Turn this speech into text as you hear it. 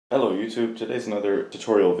Hello YouTube, today's another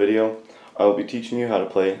tutorial video. I will be teaching you how to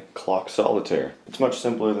play Clock Solitaire. It's much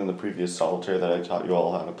simpler than the previous Solitaire that I taught you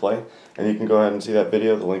all how to play, and you can go ahead and see that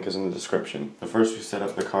video, the link is in the description. So first we set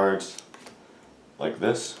up the cards like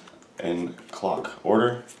this, in clock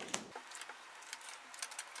order,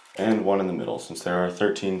 and one in the middle, since there are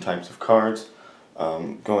 13 types of cards,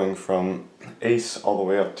 going from ace all the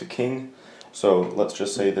way up to king. So let's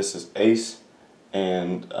just say this is ace,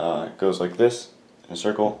 and it goes like this, in a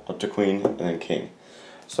circle, up to queen, and then king.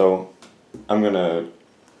 So I'm going to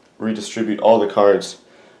redistribute all the cards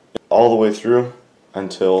all the way through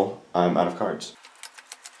until I'm out of cards.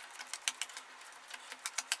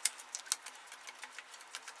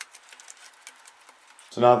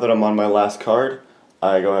 So now that I'm on my last card,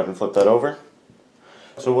 I go ahead and flip that over.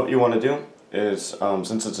 So what you want to do is,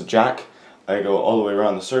 since it's a jack, I go all the way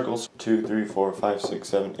around the circles. 2, 3, 4, 5, 6,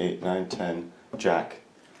 7, 8, 9, 10, jack.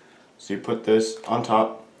 So you put this on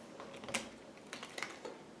top,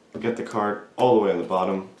 get the card all the way on the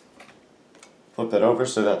bottom, flip that over,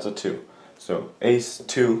 so that's a 2. So ace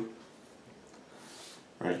 2,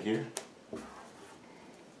 right here,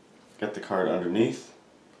 get the card underneath,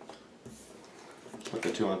 put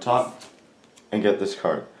the 2 on top, and get this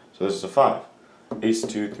card. So this is a 5. Ace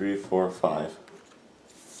 2, 3, 4, 5.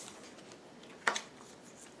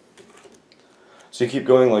 So you keep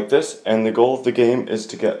going like this, and the goal of the game is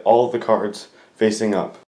to get all of the cards facing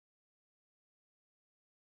up.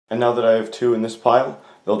 And now that I have 2 in this pile,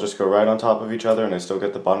 they'll just go right on top of each other, and I still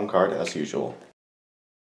get the bottom card as usual.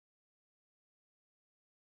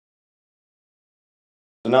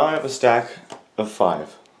 So now I have a stack of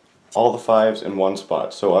 5. All the 5s in one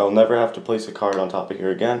spot, so I'll never have to place a card on top of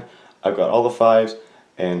here again. I've got all the 5s,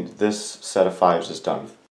 and this set of 5s is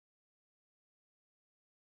done.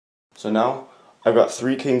 So now I've got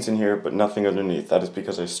 3 kings in here, but nothing underneath. That is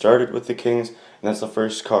because I started with the kings, and that's the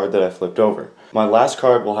first card that I flipped over. My last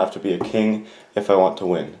card will have to be a king if I want to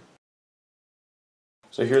win.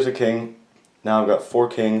 So here's a king. Now I've got 4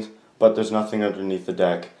 kings, but there's nothing underneath the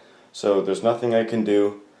deck. So there's nothing I can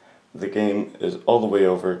do. The game is all the way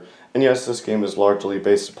over. And yes, this game is largely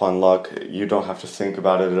based upon luck. You don't have to think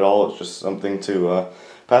about it at all. It's just something to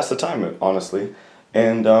pass the time with, honestly.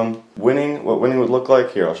 And what winning would look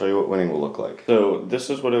like, here, I'll show you what winning will look like. So this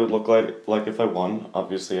is what it would look like if I won.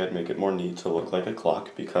 Obviously I'd make it more neat to look like a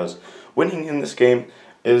clock, because winning in this game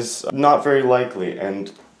is not very likely,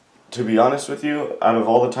 and to be honest with you, out of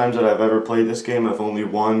all the times that I've ever played this game, I've only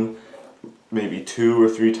won maybe 2 or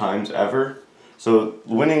 3 times ever. So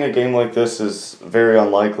winning a game like this is very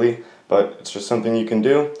unlikely, but it's just something you can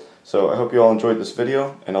do. So I hope you all enjoyed this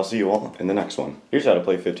video, and I'll see you all in the next one. Here's how to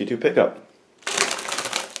play 52 pickup.